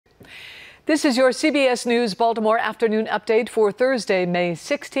This is your CBS News Baltimore afternoon update for Thursday, May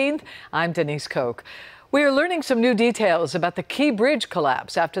 16th. I'm Denise Koch. We are learning some new details about the Key Bridge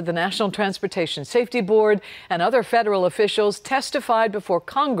collapse after the National Transportation Safety Board and other federal officials testified before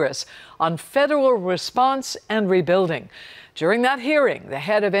Congress on federal response and rebuilding. During that hearing, the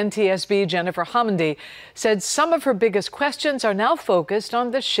head of NTSB, Jennifer Homendy, said some of her biggest questions are now focused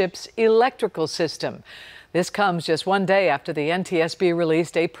on the ship's electrical system. This comes just one day after the NTSB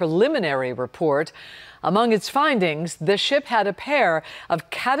released a preliminary report. Among its findings, the ship had a pair of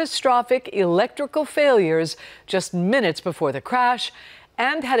catastrophic electrical failures just minutes before the crash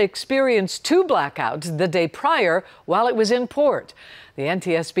and had experienced 2 blackouts the day prior while it was in port. The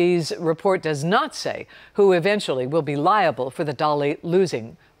NTSB's report does not say who eventually will be liable for the Dali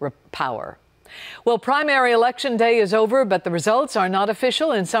losing power. Well, primary election day is over, but the results are not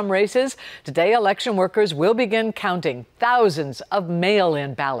official in some races. Today, election workers will begin counting thousands of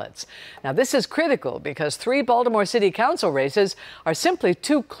mail-in ballots. Now, this is critical because 3 Baltimore City Council races are simply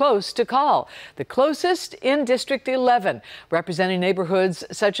too close to call. The closest in District 11, representing neighborhoods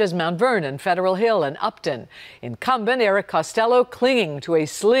such as Mount Vernon, Federal Hill, and Upton. Incumbent Eric Costello clinging to a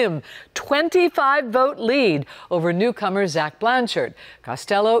slim 25-vote lead over newcomer Zach Blanchard.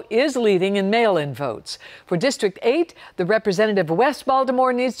 Costello is leading in mail-in votes. For District 8, the representative of West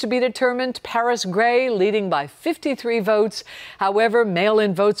Baltimore needs to be determined. Paris Gray leading by 53 votes. However,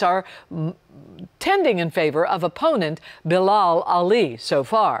 mail-in votes are tending in favor of opponent Bilal Ali so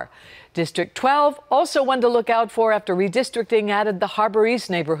far. District 12, also one to look out for after redistricting added the Harbor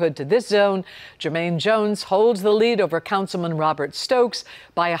East neighborhood to this zone. Jermaine Jones holds the lead over Councilman Robert Stokes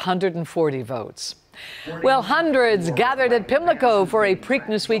by 140 votes. Well, hundreds gathered at Pimlico for a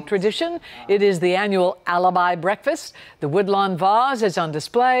Preakness Week tradition. It is the annual Alibi Breakfast. The Woodlawn Vase is on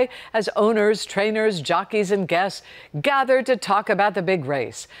display as owners, trainers, jockeys, and guests gather to talk about the big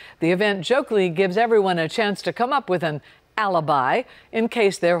race. The event jokingly gives everyone a chance to come up with an alibi in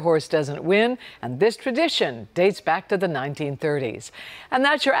case their horse doesn't win, and this tradition dates back to the 1930s. And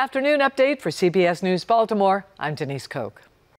that's your afternoon update for CBS News Baltimore. I'm Denise Koch.